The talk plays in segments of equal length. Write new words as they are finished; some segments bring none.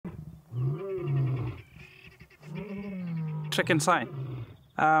track and sign.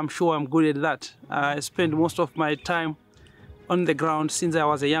 I'm sure I'm good at that. I spend most of my time on the ground since I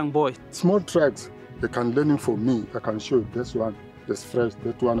was a young boy. Small tracks, they can learn for me. I can show this one is fresh,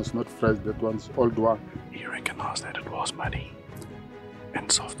 that one is not fresh, that one's old one. He recognized that it was muddy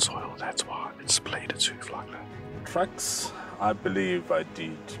and soft soil. That's why it splayed its hoof like that. Tracks, I believe I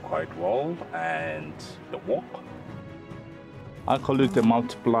did quite well, and the walk. I call it the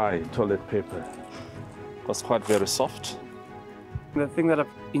multiply toilet paper. It was quite very soft. The thing that I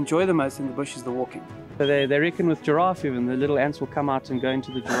enjoy the most in the bush is the walking. So they reckon with giraffe even, the little ants will come out and go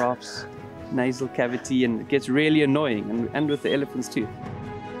into the giraffe's nasal cavity, and it gets really annoying, and with the elephants too.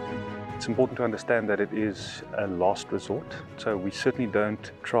 It's important to understand that it is a last resort, so we certainly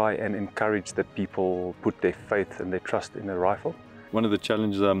don't try and encourage that people put their faith and their trust in a rifle. One of the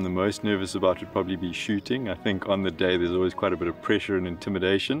challenges I'm the most nervous about would probably be shooting. I think on the day there's always quite a bit of pressure and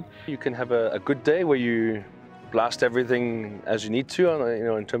intimidation. You can have a good day where you blast everything as you need to,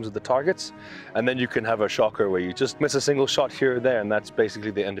 in terms of the targets, and then you can have a shocker where you just miss a single shot here or there, and that's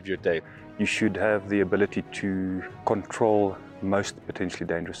basically the end of your day. You should have the ability to control most potentially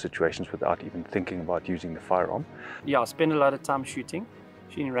dangerous situations without even thinking about using the firearm. Yeah, I spend a lot of time shooting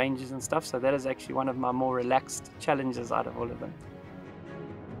ranges and stuff, so that is actually one of my more relaxed challenges out of all of them.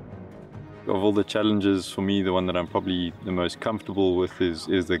 Of all the challenges, for me, the one that I'm probably the most comfortable with is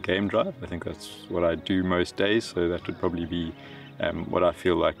the game drive. I think that's what I do most days, so that would probably be what I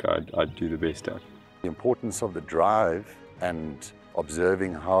feel like I'd do the best at. The importance of the drive and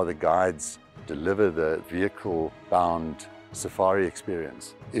observing how the guides deliver the vehicle-bound safari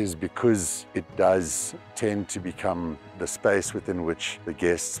experience is because it does tend to become the space within which the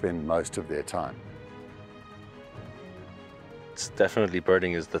guests spend most of their time. It's definitely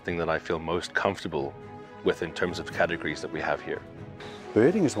birding is the thing that I feel most comfortable with in terms of categories that we have here.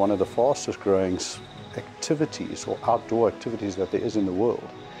 Birding is one of the fastest growing activities or outdoor activities that there is in the world.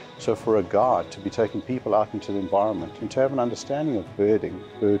 So for a guide to be taking people out into the environment and to have an understanding of birding,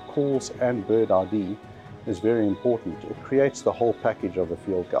 bird calls and bird ID is very important. It creates the whole package of a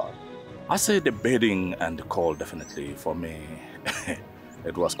field guide. I say the birding and the call definitely for me.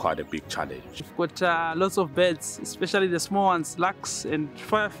 It was quite a big challenge. We've got lots of birds, especially the small ones, larks and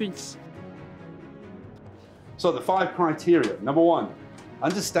firefinch. So the 5 criteria. Number 1,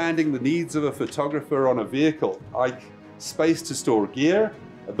 understanding the needs of a photographer on a vehicle, like space to store gear,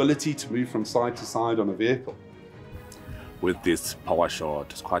 ability to move from side to side on a vehicle. With this power shot,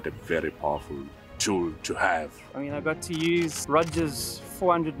 it's quite a very powerful tool to have. I mean, I got to use Roger's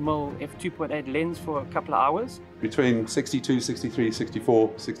 400mm f2.8 lens for a couple of hours. Between 62, 63, 64,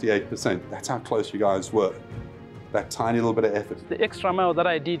 68%. That's how close you guys were. That tiny little bit of effort. The extra mile that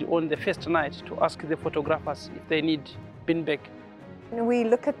I did on the first night to ask the photographers if they need beanbag. We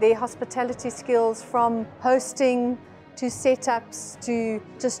look at their hospitality skills, from hosting to setups to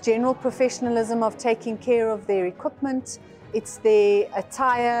just general professionalism of taking care of their equipment. It's their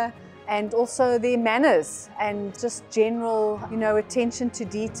attire and also their manners and just general, attention to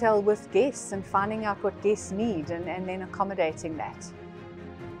detail with guests and finding out what guests need and then accommodating that.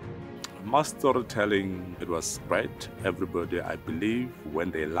 My storytelling, it was great. Everybody, I believe,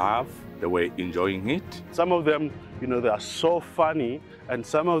 when they laugh, they were enjoying it. Some of them, they are so funny, and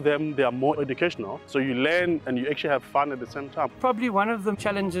some of them, they are more educational. So you learn and you actually have fun at the same time. Probably one of the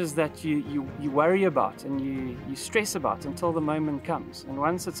challenges that you worry about and you stress about until the moment comes. And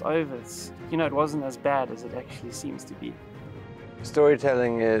once it's over, it wasn't as bad as it actually seems to be.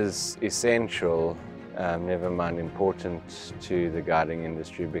 Storytelling is essential, never mind important, to the guiding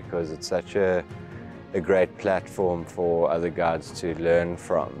industry, because it's such a great platform for other guides to learn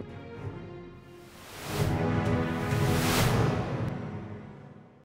from.